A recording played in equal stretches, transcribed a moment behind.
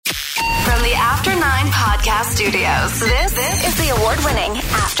Podcast Studios. This is the award-winning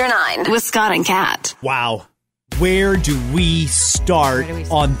After 9 with Scott and Kat. Wow. Where do we start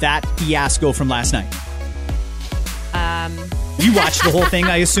on that fiasco from last night? You watched the whole thing,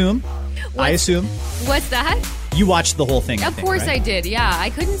 I assume? What's that? You watched the whole thing, Of course right? I did, yeah.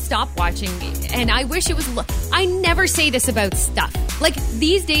 I couldn't stop watching. And I wish it was... I never say this about stuff. Like,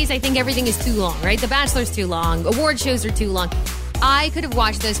 these days, I think everything is too long, right? The Bachelor's too long. Award shows are too long. I could have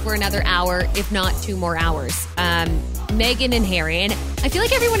watched this for another hour, if not 2 more hours. Meghan and Harry. And I feel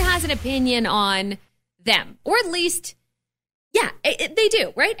like everyone has an opinion on them. Or at least... Yeah, they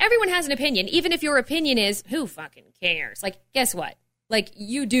do, right? Everyone has an opinion. Even if your opinion is, who fucking cares? Like, guess what? Like,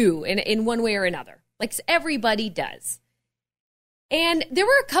 you do in one way or another. Like, everybody does. And there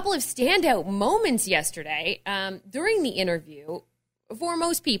were a couple of standout moments yesterday during the interview for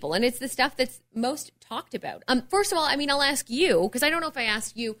most people. And it's the stuff that's most talked about. First of all, I mean, I'll ask you, because I don't know if I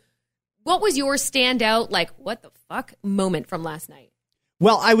asked you, what was your standout, like, what the fuck moment from last night?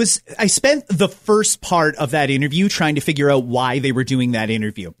 Well, I spent the first part of that interview trying to figure out why they were doing that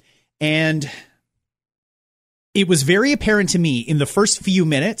interview. And it was very apparent to me in the first few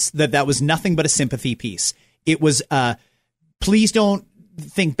minutes that was nothing but a sympathy piece. It was, please don't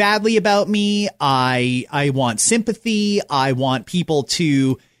think badly about me. I want sympathy. I want people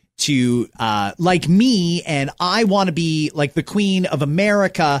to like me, and I want to be like the Queen of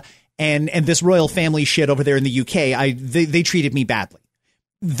America and this royal family shit over there in the UK. They treated me badly.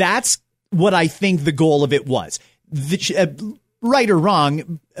 That's what I think the goal of it was. Right or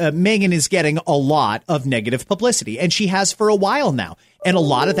wrong, Meghan is getting a lot of negative publicity, and she has for a while now. And a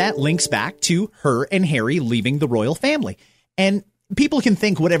lot of that links back to her and Harry leaving the royal family. And people can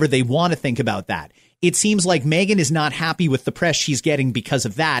think whatever they want to think about that. It seems like Meghan is not happy with the press she's getting because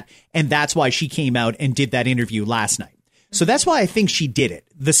of that, and that's why she came out and did that interview last night. So that's why I think she did it.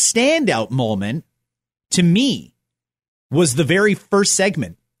 The standout moment, to me, was the very first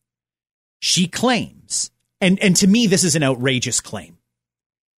segment. She claims... And to me, this is an outrageous claim.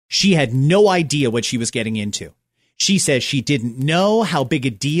 She had no idea what she was getting into. She says she didn't know how big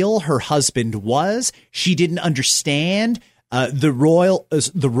a deal her husband was. She didn't understand the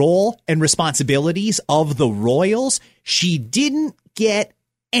role and responsibilities of the royals. She didn't get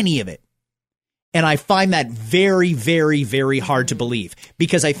any of it. And I find that very, very, very hard to believe,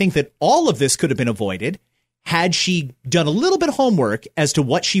 because I think that all of this could have been avoided had she done a little bit of homework as to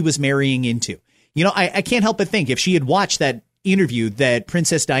what she was marrying into. You know, I can't help but think if she had watched that interview that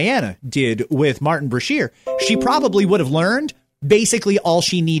Princess Diana did with Martin Brashear, she probably would have learned basically all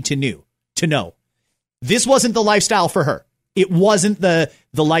she needed to know. This wasn't the lifestyle for her. It wasn't the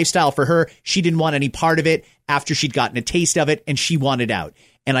lifestyle for her. She didn't want any part of it after she'd gotten a taste of it, and she wanted out.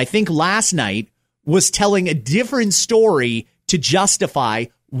 And I think last night was telling a different story to justify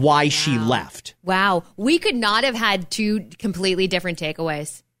why she left. Wow. We could not have had 2 completely different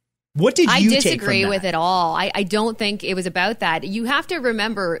takeaways. What did you take from that? I disagree with it all. I don't think it was about that. You have to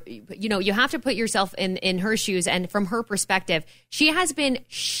remember, you have to put yourself in her shoes, and from her perspective, she has been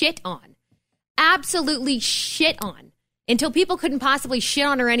shit on. Absolutely shit on. Until people couldn't possibly shit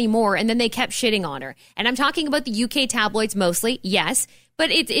on her anymore, and then they kept shitting on her. And I'm talking about the UK tabloids mostly, yes, but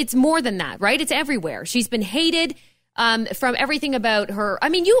it's more than that, right? It's everywhere. She's been hated. From everything about her. I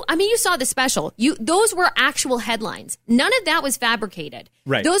mean, you saw the special. Those were actual headlines. None of that was fabricated.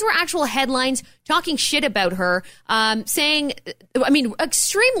 Right. Those were actual headlines talking shit about her, saying,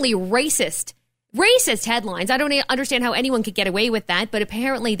 extremely racist headlines. I don't understand how anyone could get away with that, but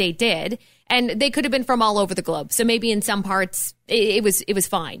apparently they did. And they could have been from all over the globe. So maybe in some parts it was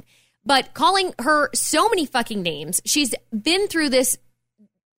fine. But calling her so many fucking names, she's been through this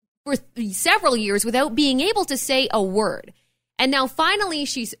for several years without being able to say a word. And now finally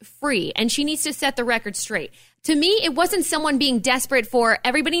she's free, and she needs to set the record straight. To me, it wasn't someone being desperate for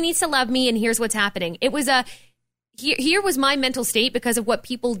everybody needs to love me and here's what's happening. It was here was my mental state because of what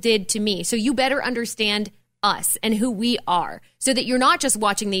people did to me. So you better understand us and who we are, so that you're not just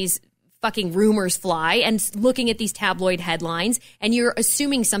watching these fucking rumors fly and looking at these tabloid headlines and you're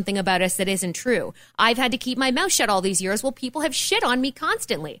assuming something about us that isn't true. I've had to keep my mouth shut all these years while people have shit on me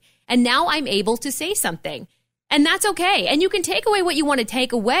constantly. And now I'm able to say something. And that's okay. And you can take away what you want to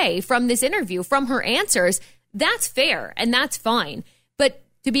take away from this interview, from her answers. That's fair and that's fine. But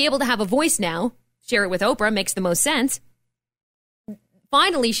to be able to have a voice now, share it with Oprah, makes the most sense.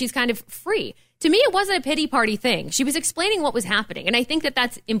 Finally, she's kind of free. To me, it wasn't a pity party thing. She was explaining what was happening. And I think that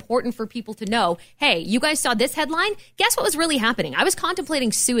that's important for people to know. Hey, you guys saw this headline? Guess what was really happening? I was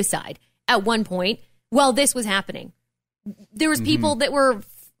contemplating suicide at one point while this was happening. There was people that were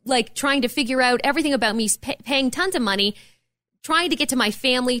like trying to figure out everything about me, paying tons of money trying to get to my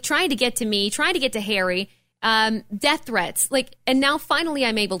family, trying to get to me, trying to get to Harry, death threats. And now finally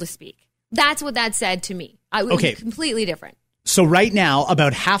I'm able to speak. That's what that said to me. It was completely different. So right now,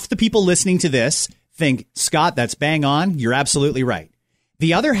 about half the people listening to this think, Scott, that's bang on. You're absolutely right.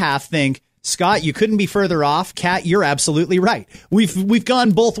 The other half think, Scott, you couldn't be further off. Kat, you're absolutely right. We've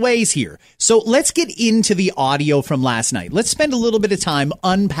gone both ways here. So let's get into the audio from last night. Let's spend a little bit of time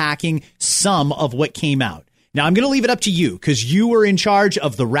unpacking some of what came out. Now, I'm going to leave it up to you because you were in charge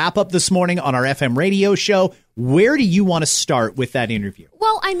of the wrap up this morning on our FM radio show. Where do you want to start with that interview?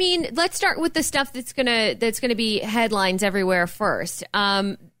 Well, I mean, let's start with the stuff that's gonna be headlines everywhere first.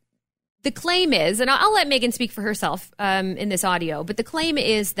 The claim is, and I'll let Megan speak for herself in this audio, but the claim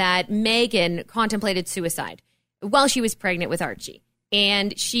is that Megan contemplated suicide while she was pregnant with Archie.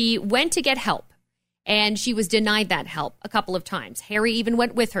 And she went to get help, and she was denied that help a couple of times. Harry even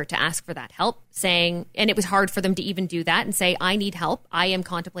went with her to ask for that help, saying, and it was hard for them to even do that and say, I need help. I am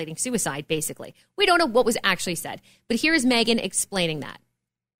contemplating suicide, basically. We don't know what was actually said, but here's Megan explaining that.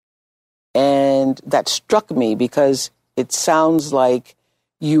 And that struck me because it sounds like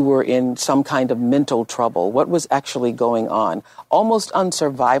you were in some kind of mental trouble. What was actually going on? Almost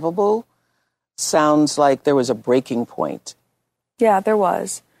unsurvivable. Sounds like there was a breaking point. Yeah, there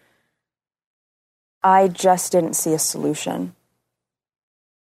was. I just didn't see a solution.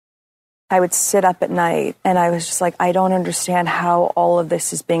 I would sit up at night and I was just like, I don't understand how all of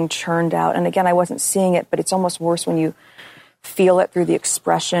this is being churned out. And again, I wasn't seeing it, but it's almost worse when you feel it through the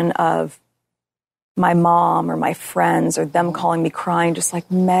expression of my mom or my friends or them calling me crying, just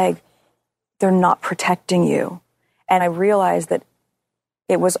like, Meg, they're not protecting you. And I realized that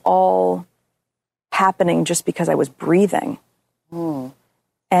it was all happening just because I was breathing.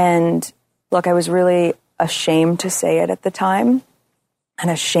 And look, I was really ashamed to say it at the time and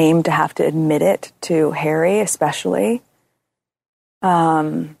ashamed to have to admit it to Harry, especially,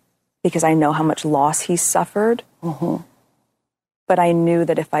 because I know how much loss he's suffered. But I knew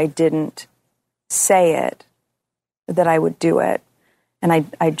that if I didn't say it, that I would do it. And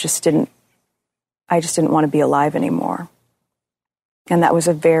I just didn't want to be alive anymore. And that was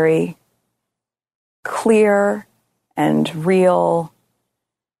a very clear and real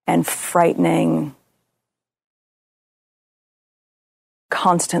and frightening,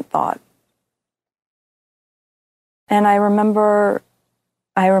 constant thought. And I remember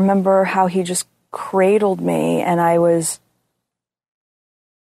how he just cradled me, and I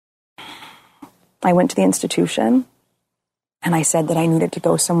went to the institution and I said that I needed to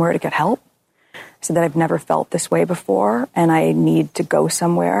go somewhere to get help. I said that I've never felt this way before and I need to go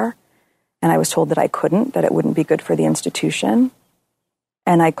somewhere. And I was told that I couldn't, that it wouldn't be good for the institution.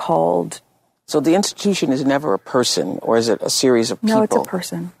 And I called. So the institution is never a person, or is it a series of people? No, it's a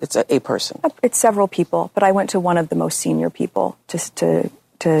person. It's a person. It's several people, but I went to one of the most senior people just to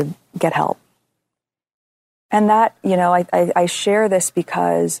get help. And that, I share this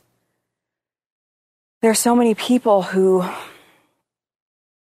because there's so many people who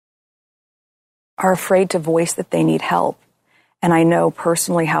are afraid to voice that they need help. And I know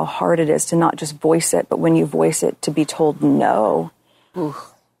personally how hard it is to not just voice it, but when you voice it, to be told no.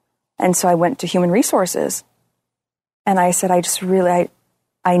 Oof. And so I went to Human Resources and I said, I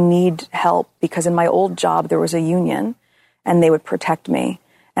need help, because in my old job, there was a union and they would protect me.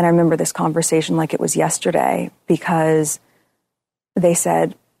 And I remember this conversation like it was yesterday, because they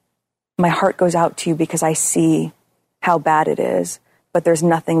said, my heart goes out to you because I see how bad it is, but there's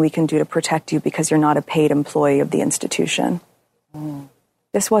nothing we can do to protect you because you're not a paid employee of the institution.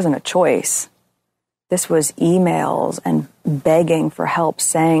 This wasn't a choice. This was emails and begging for help,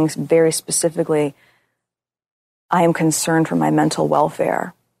 saying very specifically, I am concerned for my mental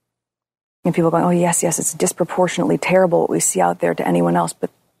welfare. And people going, oh, yes, it's disproportionately terrible what we see out there to anyone else, but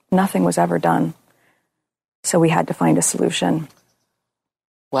nothing was ever done. So we had to find a solution.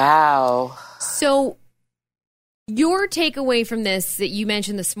 Wow. So your takeaway from this that you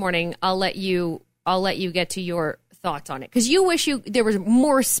mentioned this morning, I'll let you get to your thoughts on it, because you wish there was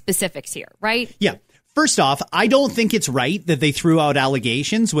more specifics here, right? Yeah. First off, I don't think it's right that they threw out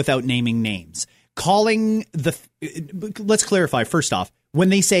allegations without naming names. Let's clarify first off, when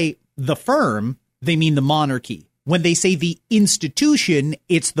they say the firm, they mean the monarchy. When they say the institution,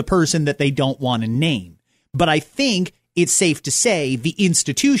 it's the person that they don't want to name. But I think it's safe to say the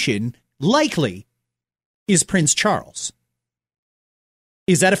institution likely is Prince Charles.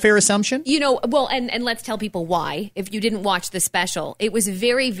 Is that a fair assumption? Well, and let's tell people why. If you didn't watch the special, it was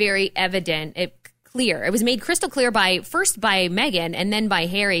very, very evident, clear. It was made crystal clear first by Meghan and then by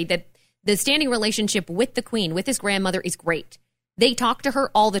Harry that the standing relationship with the Queen, with his grandmother, is great. They talk to her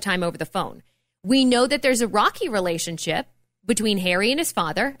all the time over the phone. We know that there's a rocky relationship between Harry and his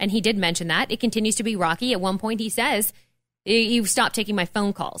father, and he did mention that. It continues to be rocky. At one point, he says, "You stopped taking my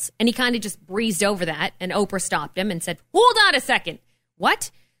phone calls." And he kind of just breezed over that, and Oprah stopped him and said, "Hold on a second."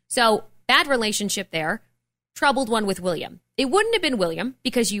 What? So, bad relationship there. Troubled one with William. It wouldn't have been William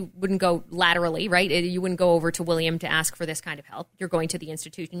because you wouldn't go laterally, right? You wouldn't go over to William to ask for this kind of help. You're going to the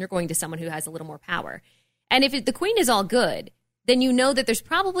institution. You're going to someone who has a little more power. And if the Queen is all good, then you know that there's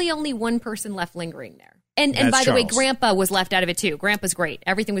probably only one person left lingering there. And by the way, Grandpa was left out of it too. Grandpa's great.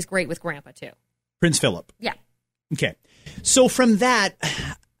 Everything was great with Grandpa too. Prince Philip. Yeah. Okay. So from that,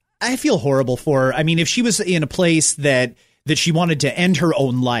 I feel horrible for her. I mean, if she was in a place that she wanted to end her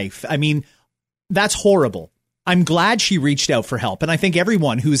own life, I mean, that's horrible. I'm glad she reached out for help. And I think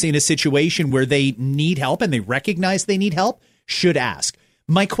everyone who's in a situation where they need help and they recognize they need help should ask.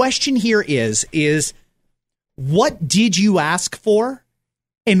 My question here is what did you ask for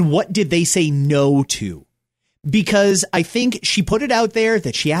and what did they say no to? Because I think she put it out there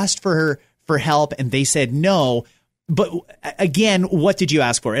that she asked for help and they said no. But again, what did you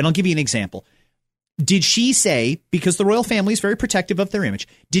ask for? And I'll give you an example. Did she say, because the royal family is very protective of their image,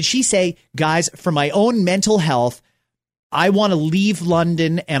 did she say, guys, for my own mental health, I want to leave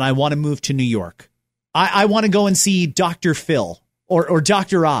London and I want to move to New York. I want to go and see Dr. Phil or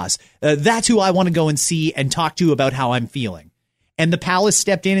Dr. Oz. That's who I want to go and see and talk to about how I'm feeling. And the palace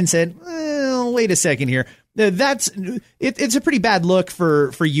stepped in and said, well, wait a second here. It's a pretty bad look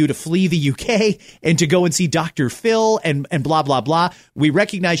for you to flee the UK and to go and see Dr. Phil and blah, blah, blah. We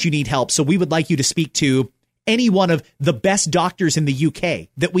recognize you need help. So we would like you to speak to any one of the best doctors in the UK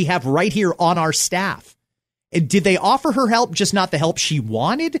that we have right here on our staff. Did they offer her help, just not the help she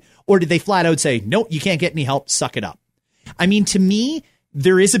wanted? Or did they flat out say, nope, you can't get any help. Suck it up. I mean, to me,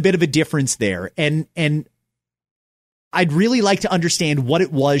 there is a bit of a difference there. And I'd really like to understand what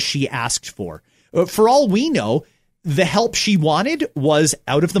it was she asked for. For all we know, the help she wanted was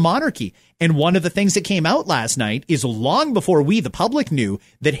out of the monarchy. And one of the things that came out last night is long before we, the public, knew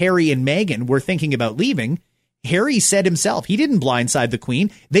that Harry and Meghan were thinking about leaving, Harry said himself he didn't blindside the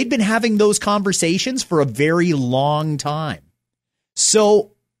Queen. They'd been having those conversations for a very long time.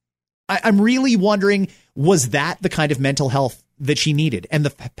 So I'm really wondering, was that the kind of mental health that she needed? And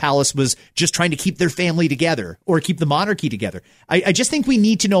the palace was just trying to keep their family together or keep the monarchy together. I just think we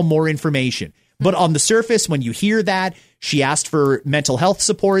need to know more information. But on the surface, when you hear that she asked for mental health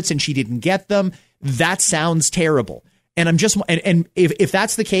supports and she didn't get them, that sounds terrible. And if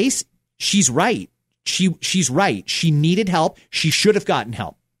that's the case, she's right. She's right. She needed help. She should have gotten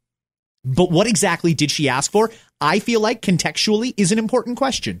help. But what exactly did she ask for? I feel like contextually is an important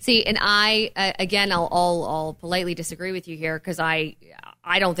question. See, and I'll politely disagree with you here because I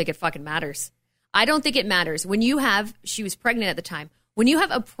don't think it fucking matters. I don't think it matters. She was pregnant at the time. When you have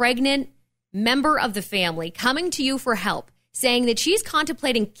a pregnant member of the family coming to you for help, saying that she's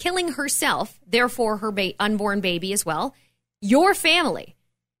contemplating killing herself, therefore her unborn baby as well, your family,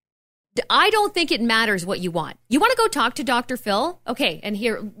 I don't think it matters what you want. You want to go talk to Dr. Phil? Okay,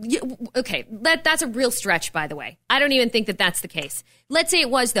 that's a real stretch, by the way. I don't even think that that's the case. Let's say it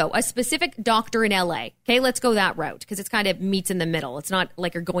was, though, a specific doctor in LA. Okay, let's go that route because it's kind of meets in the middle. It's not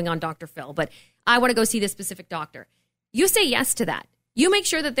like you're going on Dr. Phil, but I want to go see this specific doctor. You say yes to that. You make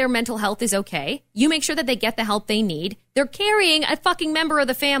sure that their mental health is okay. You make sure that they get the help they need. They're carrying a fucking member of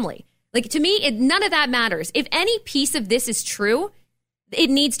the family. Like, to me, none of that matters. If any piece of this is true, it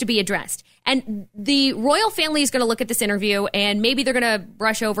needs to be addressed. And the royal family is going to look at this interview and maybe they're going to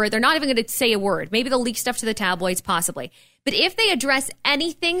brush over it. They're not even going to say a word. Maybe they'll leak stuff to the tabloids, possibly. But if they address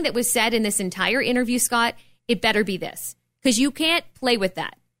anything that was said in this entire interview, Scott, it better be this. Because you can't play with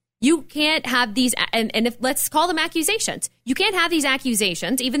that. You can't have these, and if let's call them accusations. You can't have these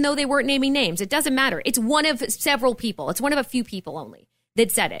accusations, even though they weren't naming names. It doesn't matter. It's one of several people. It's one of a few people only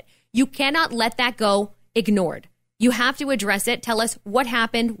that said it. You cannot let that go ignored. You have to address it. Tell us what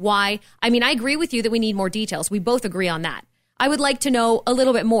happened, why. I mean, I agree with you that we need more details. We both agree on that. I would like to know a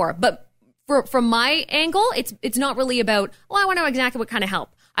little bit more. But from my angle, it's not really about, I want to know exactly what kind of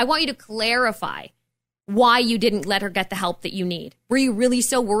help. I want you to clarify why you didn't let her get the help that you need. Were you really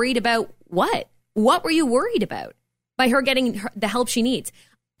so worried about what? What were you worried about by her getting the help she needs?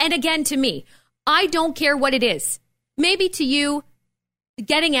 And again, to me, I don't care what it is. Maybe to you,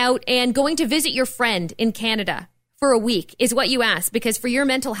 getting out and going to visit your friend in Canada for a week is what you ask, because for your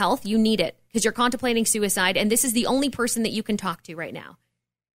mental health, you need it because you're contemplating suicide and this is the only person that you can talk to right now.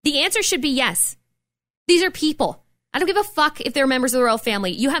 The answer should be yes. These are people. I don't give a fuck if they're members of the royal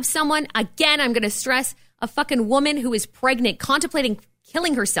family. You have someone, again, I'm going to stress, a fucking woman who is pregnant, contemplating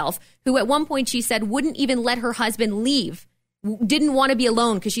killing herself, who at one point she said wouldn't even let her husband leave, didn't want to be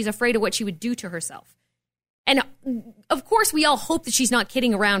alone because she's afraid of what she would do to herself. And of course, we all hope that she's not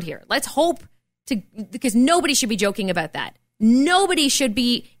kidding around here. Let's hope because nobody should be joking about that. Nobody should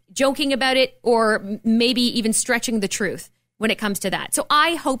be joking about it or maybe even stretching the truth when it comes to that. So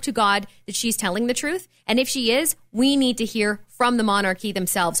I hope to God that she's telling the truth. And if she is, we need to hear from the monarchy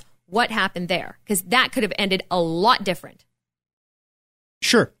themselves what happened there, because that could have ended a lot different.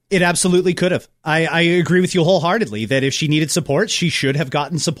 Sure, it absolutely could have. I agree with you wholeheartedly that if she needed support, she should have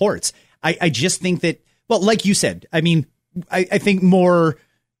gotten supports. I just think that, well, like you said, I mean, I think more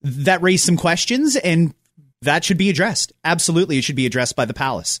that raised some questions and that should be addressed. Absolutely, it should be addressed by the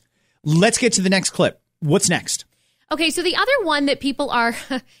palace. Let's get to the next clip. What's next? Okay, so the other one that people are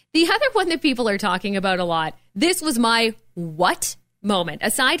talking about a lot. This was my what moment.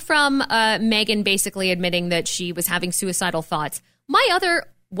 Aside from Meghan basically admitting that she was having suicidal thoughts, my other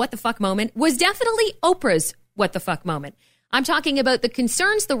what the fuck moment was definitely Oprah's what the fuck moment. I'm talking about the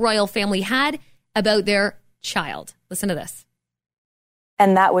concerns the royal family had about their child. Listen to this.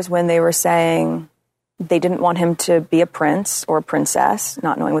 And that was when they were saying they didn't want him to be a prince or a princess,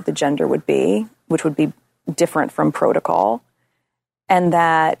 not knowing what the gender would be, which would be different from protocol, and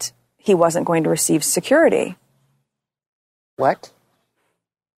that he wasn't going to receive security. What?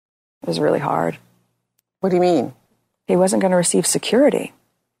 It was really hard. What do you mean? He wasn't going to receive security.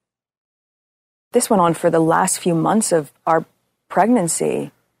 This went on for the last few months of our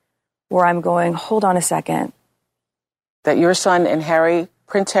pregnancy, where I'm going, hold on a second. That your son and Harry,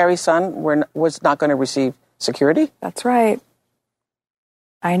 Prince Harry's son, was not going to receive security? That's right.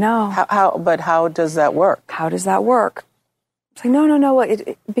 I know. But how does that work? How does that work? It's like,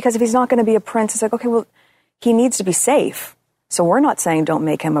 no. Because if he's not going to be a prince, it's like, okay, well, he needs to be safe. So we're not saying don't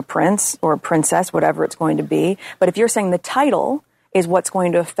make him a prince or a princess, whatever it's going to be. But if you're saying the title is what's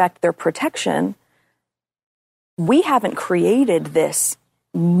going to affect their protection, we haven't created this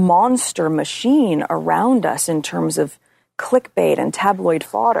monster machine around us in terms of clickbait and tabloid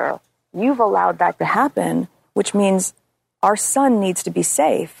fodder. You've allowed that to happen, which means our son needs to be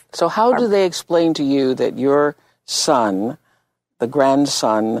safe. So how do they explain to you that your son, the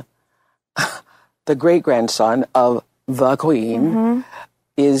grandson, the great-grandson of the Queen,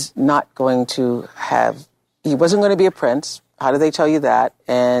 is not going to he wasn't going to be a prince? How do they tell you that?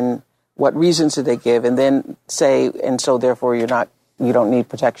 And what reasons did they give? And then say, and so therefore you don't need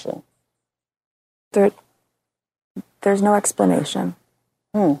protection? There's no explanation.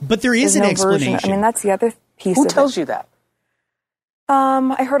 But there is an explanation. Version. I mean, that's the other piece of it. Who tells you that?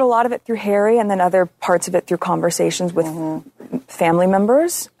 I heard a lot of it through Harry and then other parts of it through conversations with family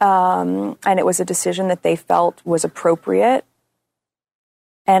members. And it was a decision that they felt was appropriate.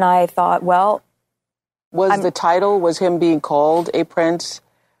 And I thought, well... Was him being called a prince,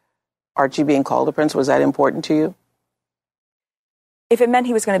 Archie being called a prince, was that important to you? If it meant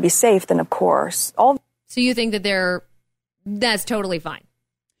he was going to be safe, then of course. So you think that that's totally fine?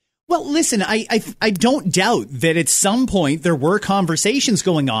 Well, listen, I don't doubt that at some point there were conversations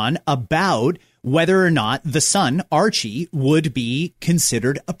going on about whether or not the son, Archie, would be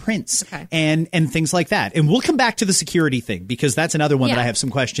considered a prince and things like that. And we'll come back to the security thing because that's another one that I have some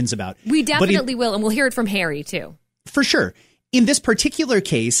questions about. We definitely will. And we'll hear it from Harry, too. For sure. In this particular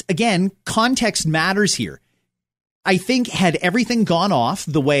case, again, context matters here. I think had everything gone off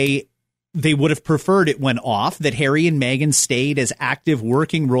the way they would have preferred it went off, that Harry and Meghan stayed as active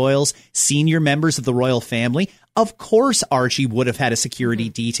working royals, senior members of the royal family, of course Archie would have had a security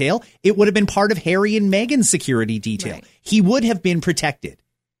detail. It would have been part of Harry and Meghan's security detail. Right. He would have been protected.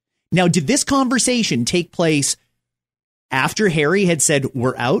 Now, did this conversation take place after Harry had said,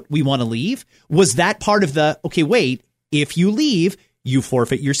 we're out, we want to leave? Was that part of the, okay, wait, if you leave, you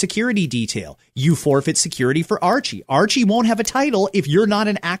forfeit your security detail. You forfeit security for Archie. Archie won't have a title if you're not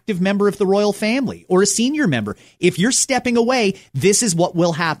an active member of the royal family or a senior member. If you're stepping away, this is what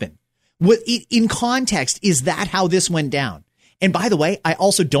will happen. In context, is that how this went down? And by the way, I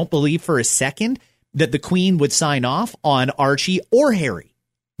also don't believe for a second that the Queen would sign off on Archie or Harry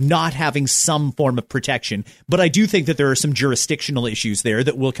not having some form of protection. But I do think that there are some jurisdictional issues there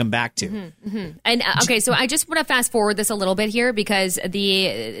that we'll come back to. And okay, so I just want to fast forward this a little bit here because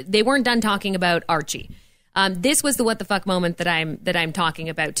they weren't done talking about Archie. This was the what the fuck moment that I'm talking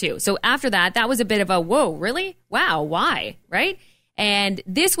about too. So after that was a bit of a whoa, really? Wow, why? Right? And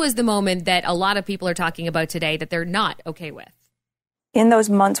this was the moment that a lot of people are talking about today that they're not okay with. In those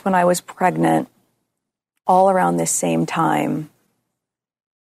months when I was pregnant, all around this same time,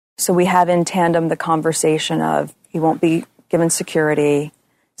 so we have in tandem the conversation of he won't be given security.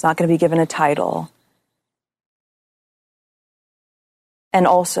 He's not going to be given a title. And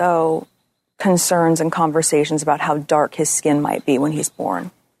also concerns and conversations about how dark his skin might be when he's born.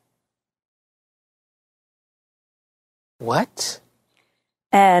 What?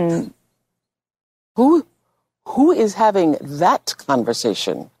 And Who is having that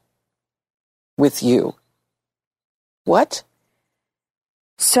conversation with you? What?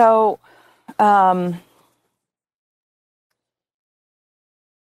 so, There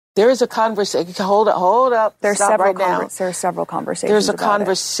is a conversation. Hold up. there's Stop several right now. there are several conversations. There's a about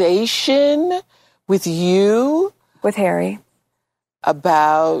conversation with you it with Harry.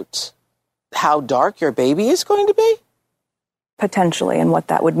 about how dark your baby is going to be? Potentially, and what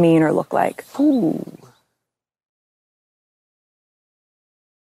that would mean or look like. Ooh.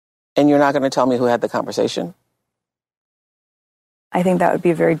 And you're not going to tell me who had the conversation? I think that would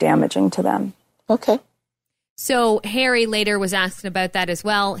be very damaging to them. Okay. So Harry later was asked about that as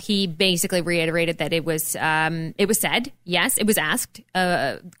well. He basically reiterated that it was said. Yes, it was asked.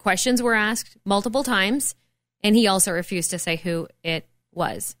 Questions were asked multiple times. And he also refused to say who it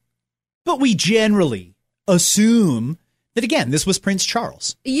was. But we generally assume that, again, this was Prince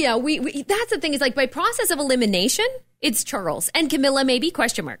Charles. Yeah, we that's the thing is, like, by process of elimination, it's Charles. And Camilla, maybe,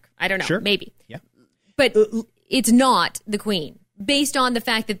 question mark. I don't know. Sure. Maybe. Yeah. But it's not the Queen, based on the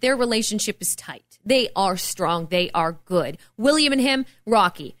fact that their relationship is tight. They are strong. They are good. William and him,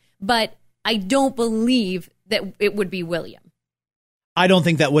 rocky. But I don't believe that it would be William. I don't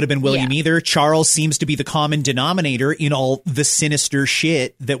think that would have been William Yeah. either. Charles seems to be the common denominator in all the sinister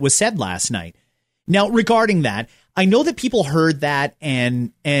shit that was said last night. Now, regarding that, I know that people heard that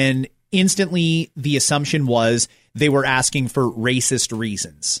and instantly the assumption was they were asking for racist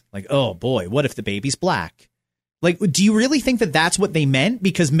reasons. Like, oh boy, what if the baby's black? Like, do you really think that that's what they meant?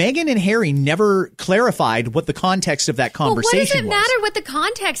 Because Meghan and Harry never clarified what the context of that conversation was. Well, what does it matter what the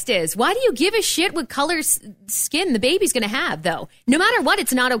context is? Why do you give a shit what color skin the baby's going to have, though? No matter what,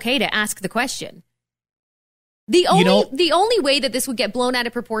 it's not okay to ask the question. The only way that this would get blown out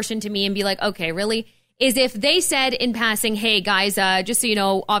of proportion to me and be like, okay, really, is if they said in passing, hey, guys, just so you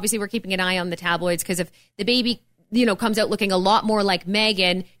know, obviously we're keeping an eye on the tabloids because if the baby comes out looking a lot more like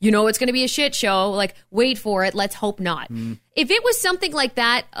Meghan, it's going to be a shit show. Like, wait for it. Let's hope not. If it was something like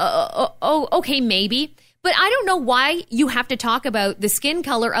that, okay, maybe. But I don't know why you have to talk about the skin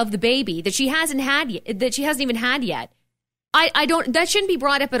color of the baby that she hasn't even had yet. I don't. That shouldn't be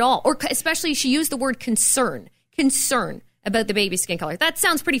brought up at all. Or especially, she used the word concern about the baby's skin color. That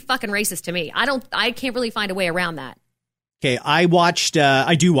sounds pretty fucking racist to me. I can't really find a way around that. Okay, I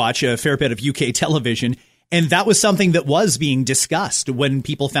do watch a fair bit of UK television. And that was something that was being discussed when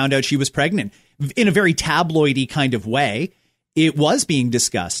people found out she was pregnant. In a very tabloidy kind of way, it was being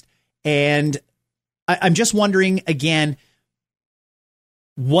discussed. And I'm just wondering, again,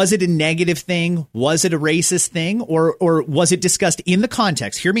 was it a negative thing? Was it a racist thing? Or was it discussed in the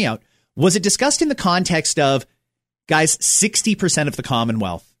context? Hear me out. Was it discussed in the context of, guys, 60% of the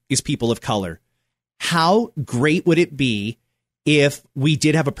Commonwealth is people of color. How great would it be if we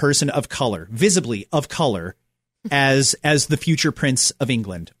did have a person of color, visibly of color, as the future Prince of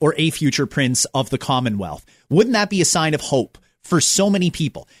England or a future Prince of the Commonwealth? Wouldn't that be a sign of hope for so many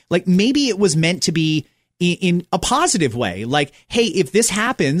people? Like, maybe it was meant to be in a positive way. Like, hey, if this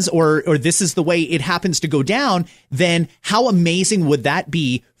happens or this is the way it happens to go down, then how amazing would that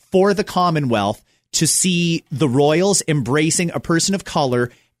be for the Commonwealth to see the royals embracing a person of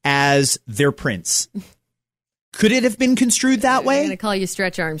color as their prince? Could it have been construed that way? I'm going to call you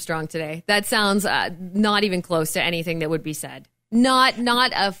Stretch Armstrong today. That sounds not even close to anything that would be said. Not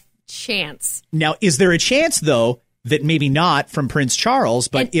a chance. Now, is there a chance, though, that maybe not from Prince Charles,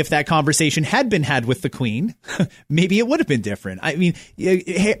 but if that conversation had been had with the Queen, maybe it would have been different? I mean,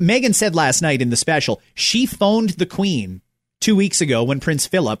 Meghan said last night in the special, she phoned the Queen 2 weeks ago when Prince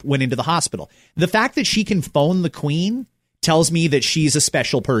Philip went into the hospital. The fact that she can phone the Queen tells me that she's a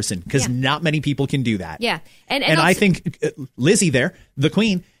special person because not many people can do that. Yeah. And also, I think Lizzie there, the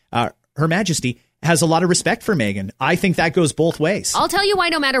Queen, Her Majesty, has a lot of respect for Meghan. I think that goes both ways. I'll tell you why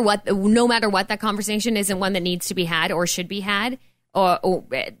no matter what that conversation isn't one that needs to be had or should be had, or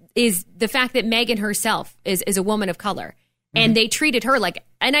is the fact that Meghan herself is a woman of color. And they treated her like,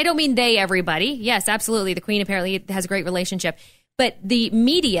 and I don't mean they, everybody. Yes, absolutely. The Queen apparently has a great relationship. But the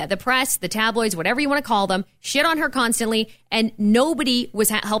media, the press, the tabloids, whatever you want to call them, shit on her constantly, and nobody was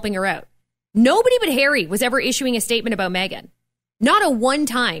helping her out. Nobody but Harry was ever issuing a statement about Meghan. Not a one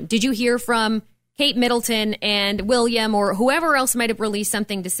time did you hear from Kate Middleton and William or whoever else might have released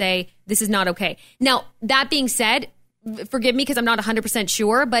something to say this is not okay. Now, that being said, forgive me because I'm not 100%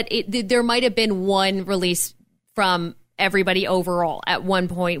 sure, but there might have been one release from everybody overall at one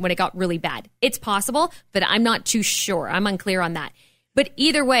point when it got really bad. It's possible, but I'm not too sure. I'm unclear on that. But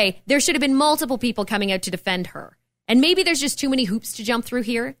either way, there should have been multiple people coming out to defend her. And maybe there's just too many hoops to jump through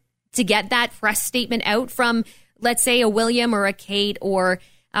here to get that press statement out from let's say, a William or a Kate or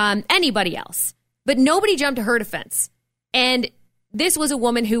anybody else. But nobody jumped to her defense. And this was a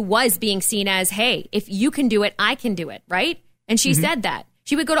woman who was being seen as, hey, if you can do it, I can do it, right? And she said that.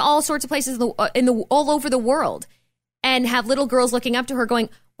 She would go to all sorts of places all over the world and have little girls looking up to her going,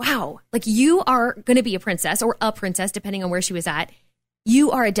 wow, like you are going to be a princess or a princess, depending on where she was at.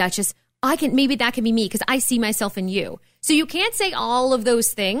 You are a duchess. Maybe that can be me because I see myself in you. So you can't say all of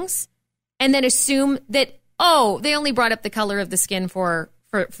those things and then assume that, oh, they only brought up the color of the skin for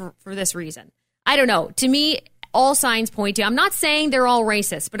this reason. I don't know. To me, all signs point to, I'm not saying they're all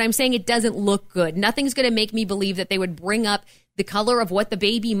racist, but I'm saying it doesn't look good. Nothing's going to make me believe that they would bring up the color of what the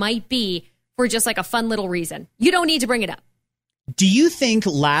baby might be for just like a fun little reason. You don't need to bring it up. Do you think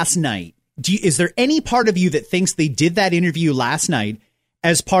last night, is there any part of you that thinks they did that interview last night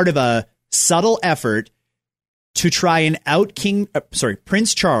as part of a subtle effort to try and out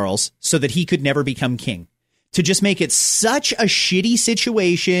Prince Charles so that he could never become king? To just make it such a shitty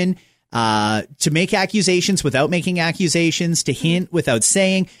situation, to make accusations without making accusations, to hint without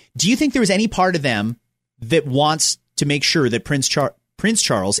saying. Do you think there was any part of them that wants to make sure that Prince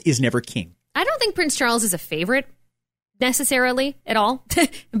Charles is never king? I don't think Prince Charles is a favorite necessarily at all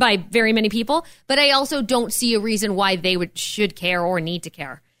by very many people, but I also don't see a reason why they should care or need to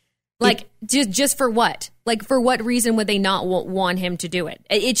care. Like, just for what? Like, for what reason would they not want him to do it?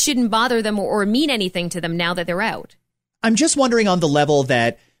 It shouldn't bother them or mean anything to them now that they're out. I'm just wondering on the level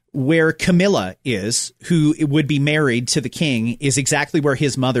that where Camilla is, who would be married to the king, is exactly where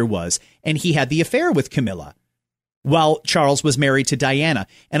his mother was. And he had the affair with Camilla while Charles was married to Diana.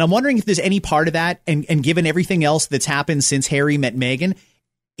 And I'm wondering if there's any part of that, and given everything else that's happened since Harry met Meghan,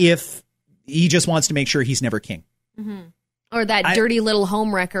 if he just wants to make sure he's never king. Mm-hmm. Or that dirty little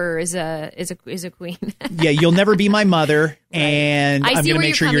homewrecker is a queen. Yeah, you'll never be my mother, and I'm going to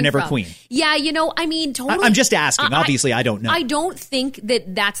make sure you're never queen. Yeah, I mean, totally. I'm just asking. Obviously, I don't know. I don't think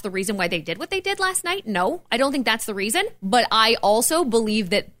that that's the reason why they did what they did last night. No, I don't think that's the reason. But I also believe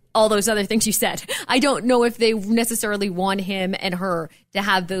that all those other things you said, I don't know if they necessarily want him and her to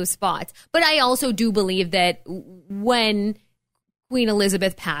have those spots. But I also do believe that when Queen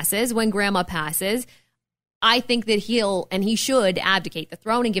Elizabeth passes, when Grandma passes, I think that he should abdicate the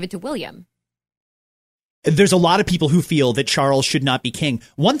throne and give it to William. There's a lot of people who feel that Charles should not be king.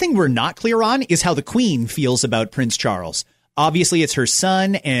 One thing we're not clear on is how the Queen feels about Prince Charles. Obviously, it's her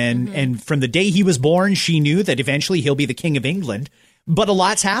son, and from the day he was born, she knew that eventually he'll be the King of England. But a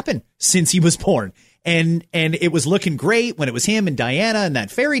lot's happened since he was born. And it was looking great when it was him and Diana and that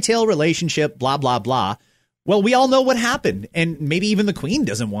fairy tale relationship, blah, blah, blah. Well, we all know what happened. And maybe even the Queen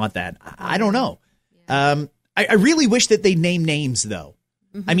doesn't want that. I don't know. I really wish that they name names, though.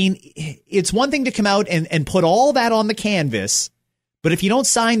 Mm-hmm. I mean, it's one thing to come out and put all that on the canvas, but if you don't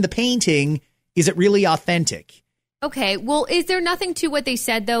sign the painting, is it really authentic? Okay, well, is there nothing to what they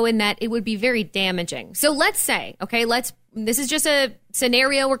said, though, in that it would be very damaging? So let's say, okay, this is just a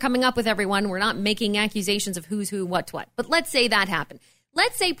scenario we're coming up with, everyone. We're not making accusations of who's who, what's what. But let's say that happened.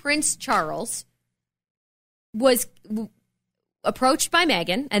 Let's say Prince Charles was approached by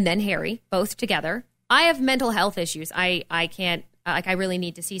Meghan and then Harry, both together. I have mental health issues. I can't, I really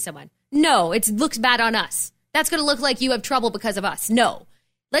need to see someone. No, it looks bad on us. That's going to look like you have trouble because of us. No.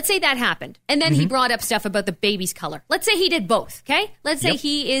 Let's say that happened. And then he brought up stuff about the baby's color. Let's say he did both, okay? Let's say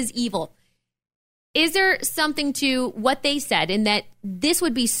he is evil. Is there something to what they said in that this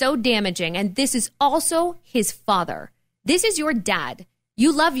would be so damaging, and this is also his father? This is your dad.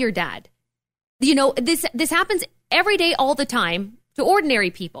 You love your dad. You know, this happens every day, all the time, to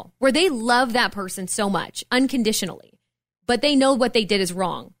ordinary people, where they love that person so much, unconditionally, but they know what they did is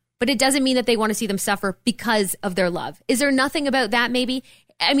wrong. But it doesn't mean that they want to see them suffer because of their love. Is there nothing about that, maybe?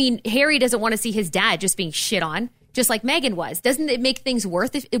 I mean, Harry doesn't want to see his dad just being shit on, just like Meghan was. Doesn't it make things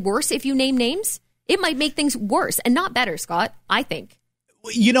worse if you name names? It might make things worse and not better, Scott, I think.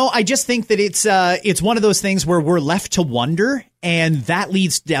 You know, I just think that it's one of those things where we're left to wonder, and that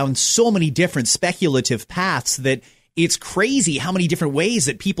leads down so many different speculative paths that it's crazy how many different ways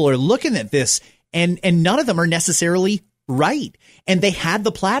that people are looking at this, and none of them are necessarily right. And they had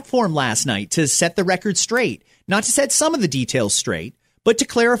the platform last night to set the record straight, not to set some of the details straight, but to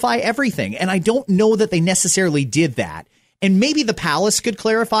clarify everything. And I don't know that they necessarily did that. And maybe the palace could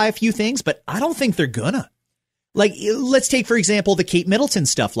clarify a few things, but I don't think they're gonna. Like, let's take, for example, the Kate Middleton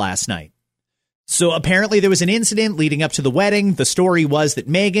stuff last night. So apparently there was an incident leading up to the wedding. The story was that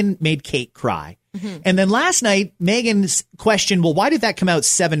Meghan made Kate cry. Mm-hmm. And then last night, Meghan's questioned, well, why did that come out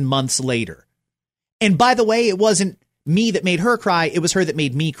 7 months later? And by the way, it wasn't me that made her cry. It was her that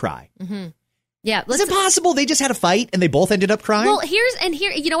made me cry. Mm-hmm. Yeah. Is it possible they just had a fight and they both ended up crying? Well, here,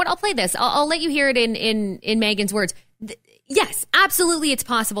 you know what? I'll play this. I'll let you hear it in Megan's words. Yes, absolutely, it's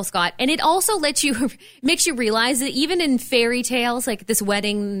possible, Scott. And it also makes you realize that even in fairy tales, like this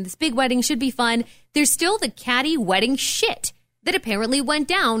big wedding should be fun, there's still the catty wedding shit that apparently went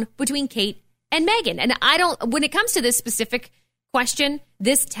down between Kate and Megan. And when it comes to this specific question,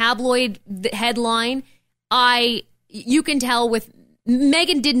 this tabloid headline, you can tell with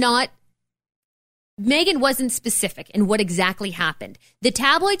Megan wasn't specific in what exactly happened. The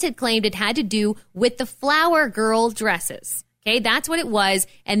tabloids had claimed it had to do with the flower girl dresses. Okay, that's what it was.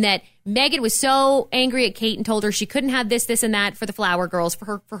 And that Megan was so angry at Kate and told her she couldn't have this, and that for the flower girls,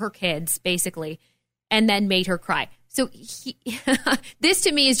 for her kids, basically, and then made her cry. So this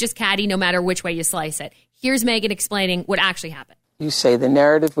to me is just catty no matter which way you slice it. Here's Megan explaining what actually happened. You say the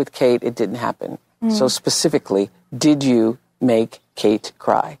narrative with Kate, it didn't happen. So specifically, did you make Kate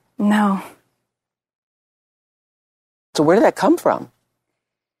cry? No. So where did that come from?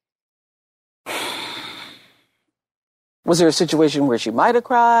 Was there a situation where she might have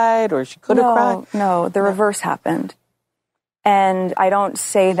cried or she could have cried? No, the reverse happened. And I don't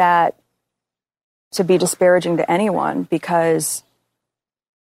say that to be disparaging to anyone, because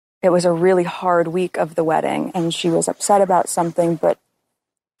it was a really hard week of the wedding and she was upset about something, but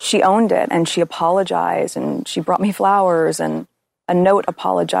she owned it and she apologized and she brought me flowers and a note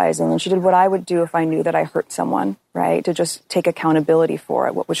apologizing, and she did what I would do if I knew that I hurt someone, right? To just take accountability for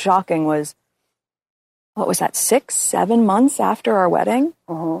it. What was shocking was, what was that, 6-7 months after our wedding?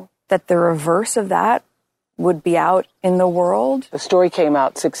 That the reverse of that would be out in the world. The story came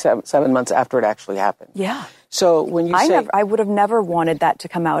out 6-7 months after it actually happened. Yeah. So when you I would have never wanted that to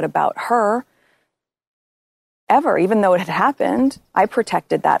come out about her, ever, even though it had happened. I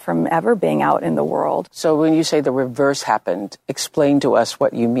protected that from ever being out in the world. So when you say the reverse happened, explain to us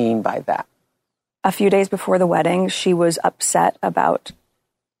what you mean by that. A few days before the wedding, she was upset about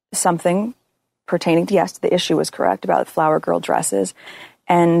something pertaining to, yes, the issue was correct, about flower girl dresses.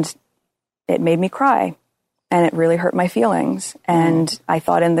 And it made me cry. And it really hurt my feelings. And I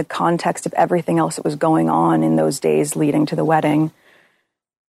thought, in the context of everything else that was going on in those days leading to the wedding,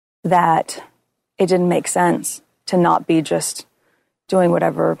 that it didn't make sense to not be just doing what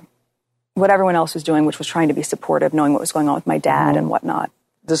everyone else was doing, which was trying to be supportive, knowing what was going on with my dad and whatnot.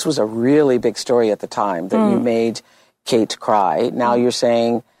 This was a really big story at the time, that you made Kate cry. Now you're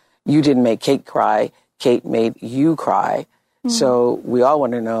saying you didn't make Kate cry, Kate made you cry. So we all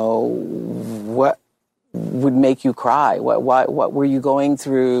want to know, what would make you cry? What were you going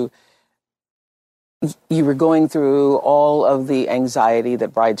through? You were going through all of the anxiety that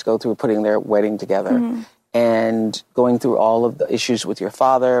brides go through putting their wedding together, and going through all of the issues with your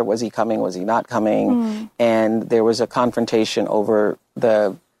father. Was he coming? Was he not coming? And there was a confrontation over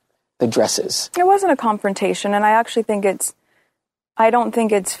the dresses. It wasn't a confrontation, and I actually think I don't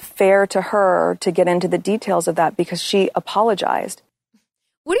think it's fair to her to get into the details of that, because she apologized.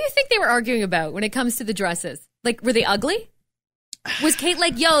 What do you think they were arguing about when it comes to the dresses? Like, were they ugly? Was Kate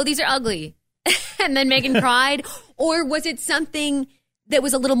like, yo, these are ugly? And then Megan cried? Or was it something that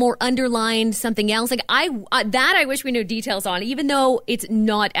was a little more underlined, something else? Like, I wish we knew details on, even though it's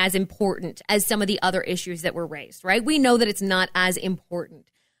not as important as some of the other issues that were raised, right? We know that it's not as important.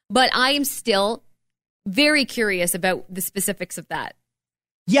 But I am still very curious about the specifics of that.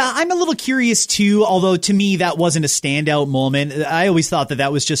 Yeah, I'm a little curious too, although to me that wasn't a standout moment. I always thought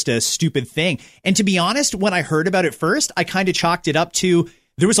that was just a stupid thing. And to be honest, when I heard about it first, I kind of chalked it up to,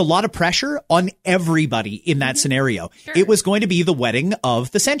 there was a lot of pressure on everybody in that scenario. Sure. It was going to be the wedding of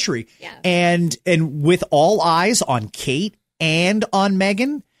the century. Yeah. And with all eyes on Kate and on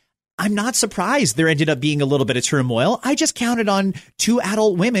Megan, I'm not surprised there ended up being a little bit of turmoil. I just counted on 2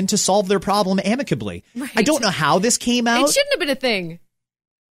 adult women to solve their problem amicably. Right. I don't know how this came out. It shouldn't have been a thing.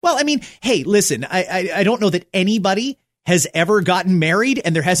 Well, I mean, hey, listen, I don't know that anybody has ever gotten married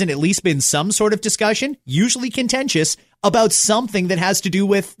and there hasn't at least been some sort of discussion, usually contentious, about something that has to do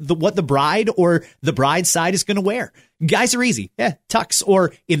with what the bride or the bride's side is going to wear. Guys are easy. Tux,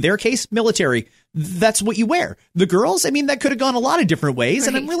 or in their case, military. That's what you wear. The girls, I mean, that could have gone a lot of different ways. Right.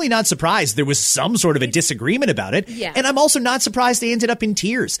 And I'm really not surprised there was some sort of a disagreement about it. Yeah. And I'm also not surprised they ended up in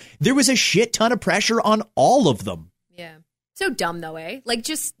tears. There was a shit ton of pressure on all of them. Yeah. So dumb, though, eh? Like,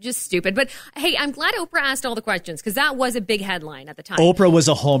 just stupid. But, hey, I'm glad Oprah asked all the questions, because that was a big headline at the time. Oprah was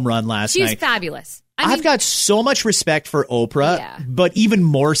a home run last night. She's fabulous. I've got so much respect for Oprah, but even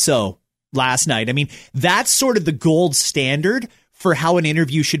more so last night. I mean, that's sort of the gold standard for how an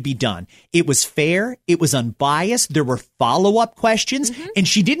interview should be done. It was fair. It was unbiased. There were follow-up questions, and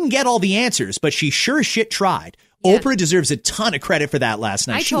she didn't get all the answers, but she sure as shit tried. Yeah. Oprah deserves a ton of credit for that last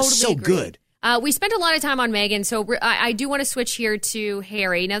night. She was so good. We spent a lot of time on Meghan, so I do want to switch here to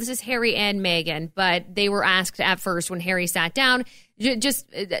Harry. Now, this is Harry and Meghan, but they were asked at first when Harry sat down, just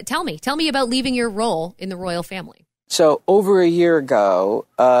tell me about leaving your role in the royal family. So over a year ago,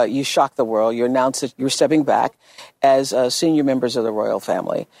 you shocked the world. You announced that you were stepping back as senior members of the royal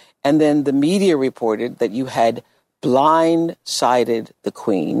family. And then the media reported that you had blindsided the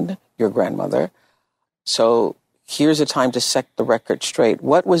Queen, your grandmother. So here's a time to set the record straight.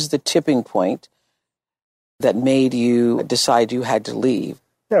 What was the tipping point that made you decide you had to leave?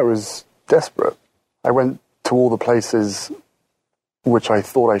 Yeah, I was desperate. I went to all the places which I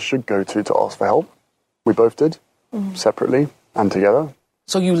thought I should go to ask for help. We both did. Separately and together.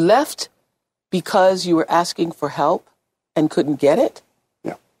 So you left because you were asking for help and couldn't get it?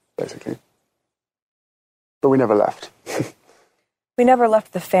 Yeah, basically. But we never left. We never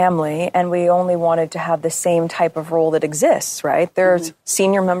left the family, and we only wanted to have the same type of role that exists, right? There's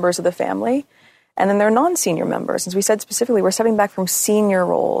senior members of the family, and then there are non-senior members. As we said specifically, we're stepping back from senior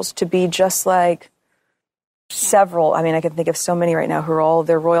roles to be just like several, I mean, I can think of so many right now who are all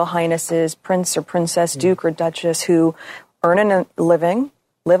their royal highnesses, prince or princess, duke or duchess, who earn a living,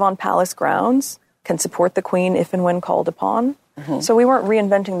 live on palace grounds, can support the Queen if and when called upon. So we weren't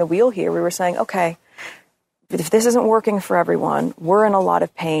reinventing the wheel here. We were saying, okay, if this isn't working for everyone, we're in a lot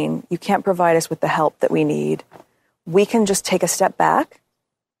of pain. You can't provide us with the help that we need. We can just take a step back.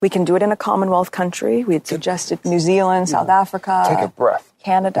 We can do it in a Commonwealth country. We had suggested New Zealand, South Africa. Take a breath.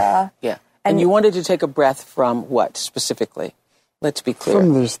 Canada. Yeah. And you wanted to take a breath from what specifically? Let's be clear.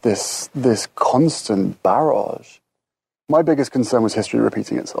 From this constant barrage. My biggest concern was history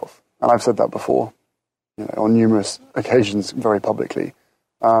repeating itself. And I've said that before, on numerous occasions very publicly.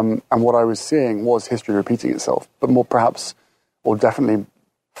 And what I was seeing was history repeating itself, but more perhaps, or definitely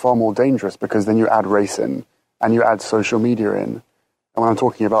far more dangerous, because then you add race in and you add social media in. And when I'm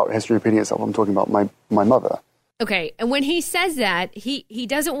talking about history repeating itself, I'm talking about my mother. Okay, and when he says that, he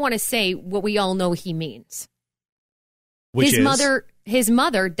doesn't want to say what we all know he means. Which His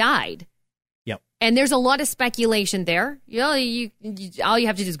mother died. Yep. And there's a lot of speculation there. All you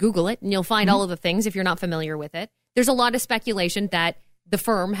have to just Google it, and you'll find all of the things if you're not familiar with it. There's a lot of speculation that the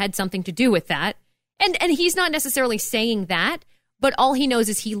firm had something to do with that. And he's not necessarily saying that, but all he knows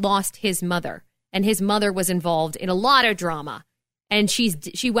is he lost his mother, and his mother was involved in a lot of drama. And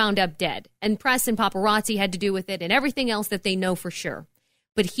she wound up dead. And press and paparazzi had to do with it and everything else that they know for sure.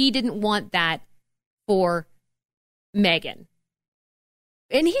 But he didn't want that for Meghan.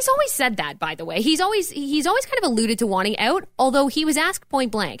 And he's always said that, by the way. He's always kind of alluded to wanting out, although he was asked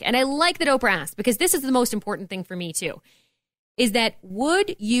point blank. And I like that Oprah asked, because this is the most important thing for me too, is that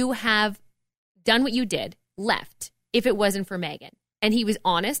would you have done what you did, left, if it wasn't for Meghan? And he was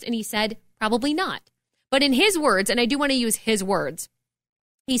honest, and he said, probably not. But in his words, and I do want to use his words,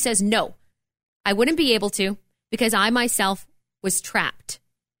 he says, no, I wouldn't be able to, because I myself was trapped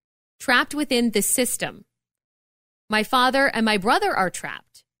within the system. My father and my brother are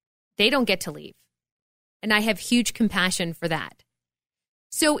trapped. They don't get to leave. And I have huge compassion for that.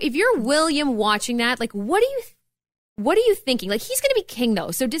 So if you're William watching that, like, what are you thinking? Like, he's going to be king,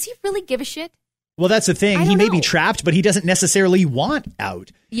 though. So does he really give a shit? Well, that's the thing. He may be trapped, but he doesn't necessarily want out.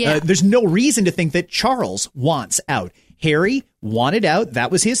 Yeah. There's no reason to think that Charles wants out. Harry wanted out.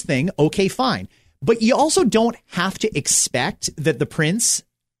 That was his thing. Okay, fine. But you also don't have to expect that the prince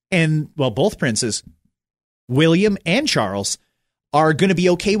and, well, both princes, William and Charles, are going to be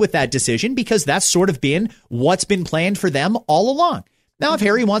okay with that decision, because that's sort of been what's been planned for them all along. Now, if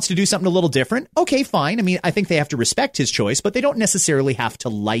Harry wants to do something a little different, okay, fine. I mean, I think they have to respect his choice, but they don't necessarily have to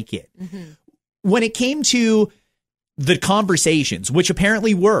like it. Mm-hmm. When it came to the conversations, which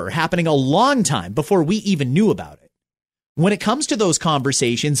apparently were happening a long time before we even knew about it, when it comes to those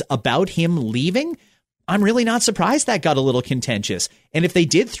conversations about him leaving, I'm really not surprised that got a little contentious. And if they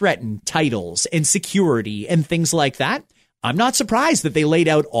did threaten titles and security and things like that, I'm not surprised that they laid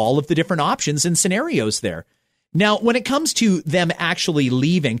out all of the different options and scenarios there. Now, when it comes to them actually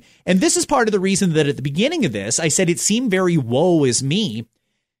leaving, and this is part of the reason that at the beginning of this, I said it seemed very woe is me.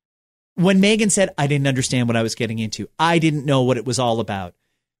 When Meghan said, I didn't understand what I was getting into. I didn't know what it was all about.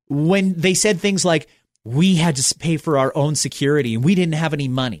 When they said things like, we had to pay for our own security and we didn't have any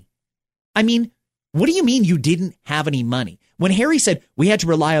money. I mean, what do you mean you didn't have any money? When Harry said, we had to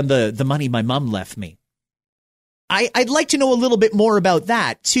rely on the money my mom left me. I'd like to know a little bit more about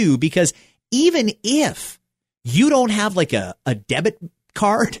that, too, because even if you don't have like a debit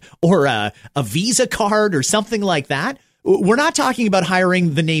card or a Visa card or something like that, we're not talking about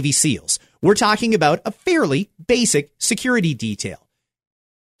hiring the Navy SEALs. We're talking about a fairly basic security detail.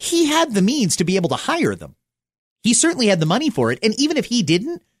 He had the means to be able to hire them. He certainly had the money for it. And even if he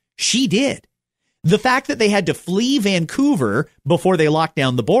didn't, she did. The fact that they had to flee Vancouver before they locked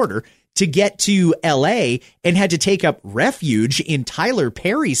down the border to get to LA and had to take up refuge in Tyler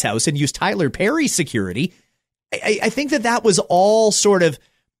Perry's house and use Tyler Perry's security. I think that was all sort of,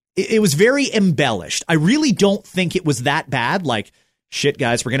 it was very embellished. I really don't think it was that bad. Like, shit,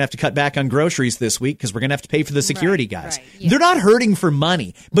 guys, we're going to have to cut back on groceries this week because we're going to have to pay for the security guys. Right, yeah. They're not hurting for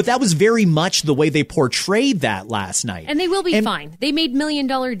money, but that was very much the way they portrayed that last night. And they will be fine. They made $1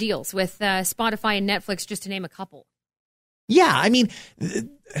 million deals with Spotify and Netflix, just to name a couple. Yeah, I mean,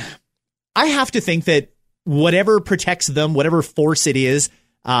 I have to think that whatever protects them, whatever force it is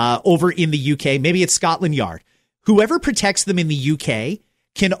over in the UK, maybe it's Scotland Yard, whoever protects them in the UK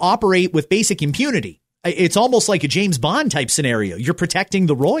can operate with basic impunity. It's almost like a James Bond type scenario. You're protecting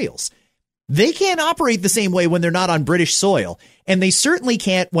the royals. They can't operate the same way when they're not on British soil. And they certainly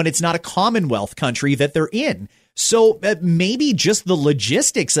can't when it's not a Commonwealth country that they're in. So maybe just the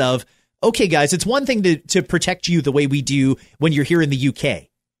logistics of, okay, guys, it's one thing to protect you the way we do when you're here in the UK.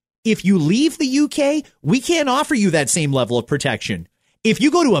 If you leave the UK, we can't offer you that same level of protection. If you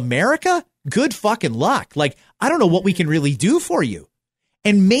go to America, good fucking luck. Like, I don't know what we can really do for you.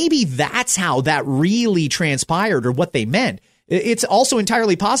 And maybe that's how that really transpired or what they meant. It's also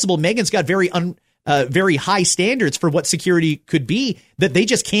entirely possible Meghan's got very high standards for what security could be that they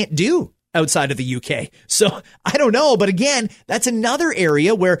just can't do outside of the UK. So I don't know. But again, that's another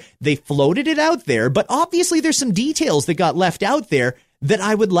area where they floated it out there. But obviously there's some details that got left out there that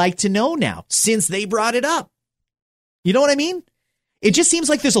I would like to know now since they brought it up. You know what I mean? It just seems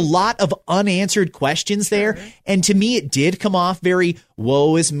like there's a lot of unanswered questions there. And to me, it did come off very,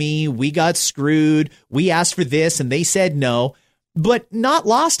 woe is me. We got screwed. We asked for this and they said no. But not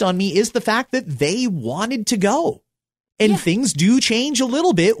lost on me is the fact that they wanted to go. And things do change a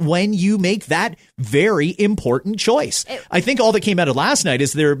little bit when you make that very important choice. I think all that came out of last night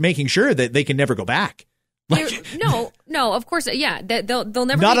is they're making sure that they can never go back. No, of course, yeah. They'll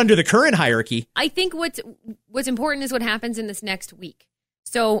never. Not under the current hierarchy. I think what's important is what happens in this next week.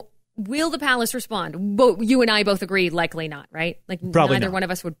 So, will the palace respond? You and I both agree, likely not, right? Like, probably neither not. one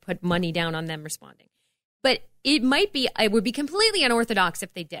of us would put money down on them responding. But it would be completely unorthodox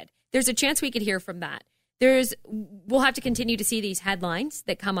if they did. There's a chance we could hear from that. We'll have to continue to see these headlines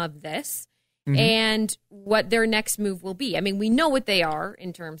that come of this. And what their next move will be. I mean, we know what they are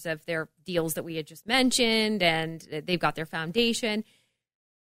in terms of their deals that we had just mentioned, and they've got their foundation.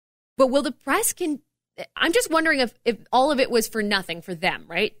 But will the press I'm just wondering if all of it was for nothing for them,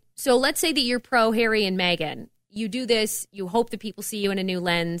 right? So let's say that you're pro Harry and Meghan. You do this, you hope that people see you in a new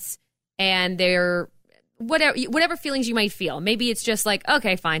lens, and they're whatever feelings you might feel. Maybe it's just like,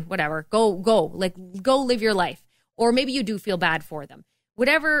 okay, fine, whatever, go live your life. Or maybe you do feel bad for them.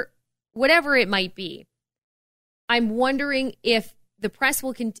 Whatever it might be, I'm wondering if the press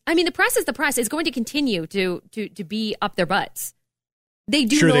will the press is the press. It's going to continue to be up their butts. They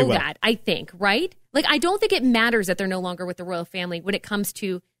do know that, I think, right? Like, I don't think it matters that they're no longer with the royal family when it comes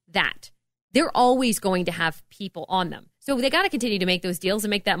to that. They're always going to have people on them. So they got to continue to make those deals and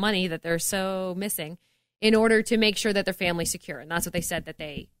make that money that they're so missing in order to make sure that their family's secure. And that's what they said that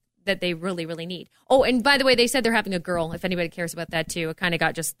they really, really need. Oh, and by the way, they said they're having a girl, if anybody cares about that too. It kind of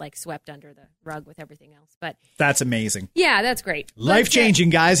got just like swept under the rug with everything else. But that's amazing. Yeah, that's great.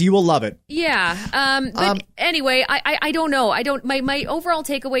 Life-changing, guys. You will love it. Yeah. But anyway, I don't know. My overall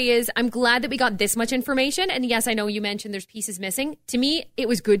takeaway is I'm glad that we got this much information. And yes, I know you mentioned there's pieces missing. To me, it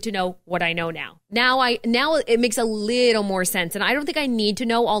was good to know what I know now. Now it makes a little more sense. And I don't think I need to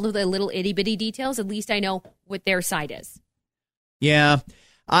know all of the little itty-bitty details. At least I know what their side is. Yeah.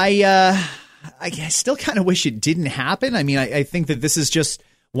 I still kind of wish it didn't happen. I mean, I think that this is just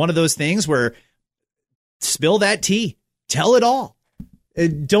one of those things where spill that tea, tell it all.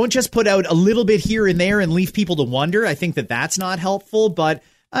 Don't just put out a little bit here and there and leave people to wonder. I think that that's not helpful. But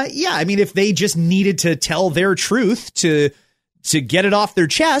yeah, I mean, if they just needed to tell their truth to get it off their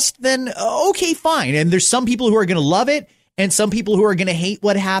chest, then okay, fine. And there's some people who are going to love it and some people who are going to hate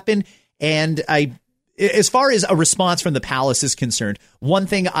what happened. And as far as a response from the palace is concerned, one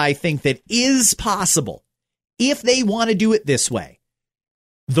thing I think that is possible, if they want to do it this way,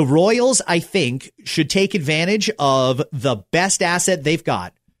 the royals, I think, should take advantage of the best asset they've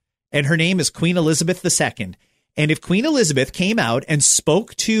got. And her name is Queen Elizabeth II. And if Queen Elizabeth came out and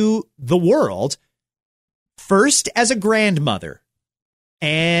spoke to the world, first as a grandmother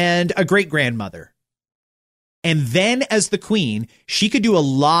and a great-grandmother, and then as the queen, she could do a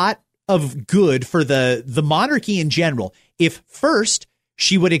lot of good for the monarchy in general. If first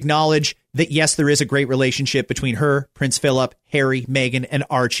she would acknowledge that, yes, there is a great relationship between her, Prince Philip, Harry, Meghan, and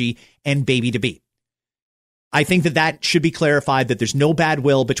Archie, and baby-to-be. I think that should be clarified, that there's no bad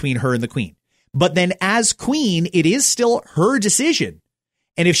will between her and the queen. But then as queen, it is still her decision.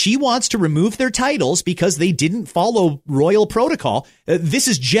 And if she wants to remove their titles because they didn't follow royal protocol, this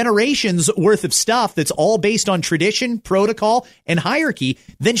is generations worth of stuff that's all based on tradition, protocol, and hierarchy,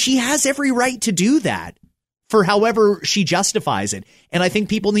 then she has every right to do that for however she justifies it. And I think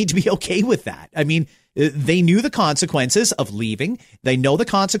people need to be okay with that. I mean, they knew the consequences of leaving. They know the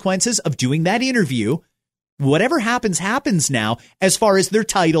consequences of doing that interview. Whatever happens, happens now as far as their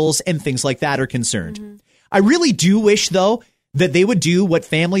titles and things like that are concerned. Mm-hmm. I really do wish, though, that they would do what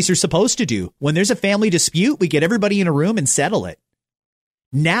families are supposed to do. When there's a family dispute, we get everybody in a room and settle it.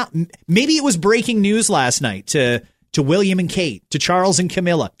 Now, maybe it was breaking news last night to William and Kate, to Charles and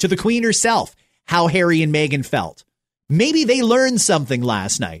Camilla, to the Queen herself, how Harry and Meghan felt. Maybe they learned something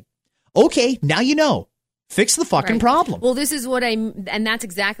last night. Okay, now you know. Fix the fucking problem. Well, this is what and that's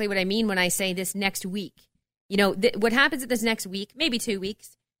exactly what I mean when I say this next week. You know, what happens at this next week, maybe 2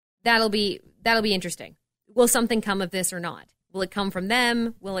 weeks, that'll be interesting. Will something come of this or not? Will it come from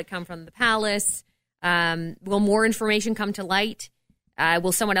them? Will it come from the palace? Will more information come to light?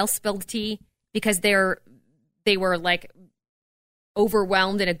 Will someone else spill the tea because they were like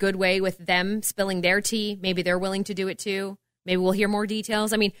overwhelmed in a good way with them spilling their tea? Maybe they're willing to do it too. Maybe we'll hear more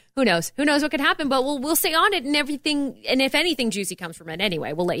details. I mean, who knows? Who knows what could happen? But we'll stay on it and everything. And if anything juicy comes from it,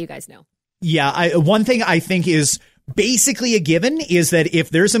 anyway, we'll let you guys know. Yeah, one thing I think is basically a given is that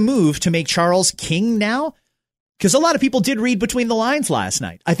if there's a move to make Charles king now, because a lot of people did read between the lines last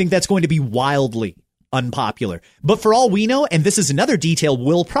night, I think that's going to be wildly unpopular. But for all we know, and this is another detail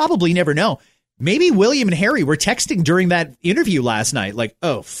we'll probably never know, maybe William and Harry were texting during that interview last night, like,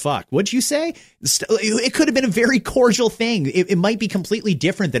 oh, fuck, what'd you say? It could have been a very cordial thing. It might be completely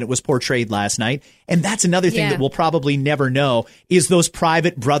different than it was portrayed last night. And that's another thing that we'll probably never know is those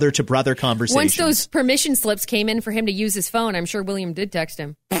private brother-to-brother conversations. Once those permission slips came in for him to use his phone, I'm sure William did text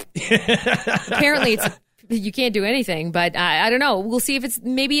him. Apparently, you can't do anything, but I don't know. We'll see if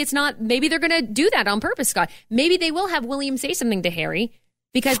maybe they're going to do that on purpose, Scott. Maybe they will have William say something to Harry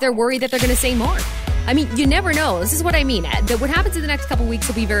because they're worried that they're going to say more. I mean, you never know. This is what I mean. What happens in the next couple weeks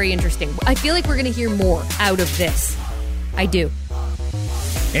will be very interesting. I feel like we're going to hear more out of this. I do.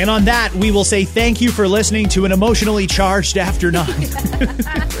 And on that, we will say thank you for listening to an emotionally charged After 9.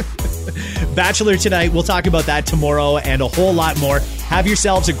 Bachelor tonight. We'll talk about that tomorrow and a whole lot more. Have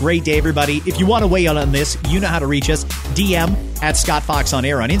yourselves a great day, everybody. If you want to weigh in on this, you know how to reach us. DM at Scott Fox On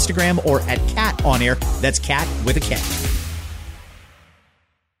Air on Instagram or at Cat On Air. That's Cat with a K.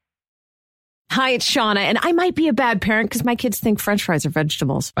 Hi, it's Shauna, and I might be a bad parent because my kids think French fries are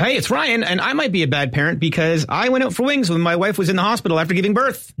vegetables. Hey, it's Ryan, and I might be a bad parent because I went out for wings when my wife was in the hospital after giving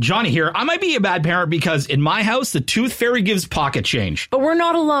birth. Johnny here. I might be a bad parent because in my house, the tooth fairy gives pocket change. But we're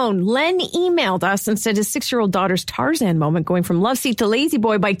not alone. Len emailed us and said his 6-year-old daughter's Tarzan moment going from love seat to lazy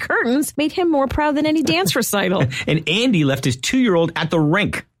boy by curtains made him more proud than any dance recital. And Andy left his 2-year-old at the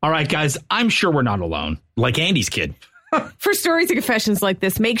rink. All right, guys, I'm sure we're not alone. Like Andy's kid. For stories and confessions like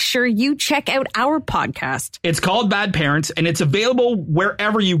this, make sure you check out our podcast. It's called Bad Parents, and it's available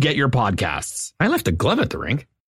wherever you get your podcasts. I left a glove at the rink.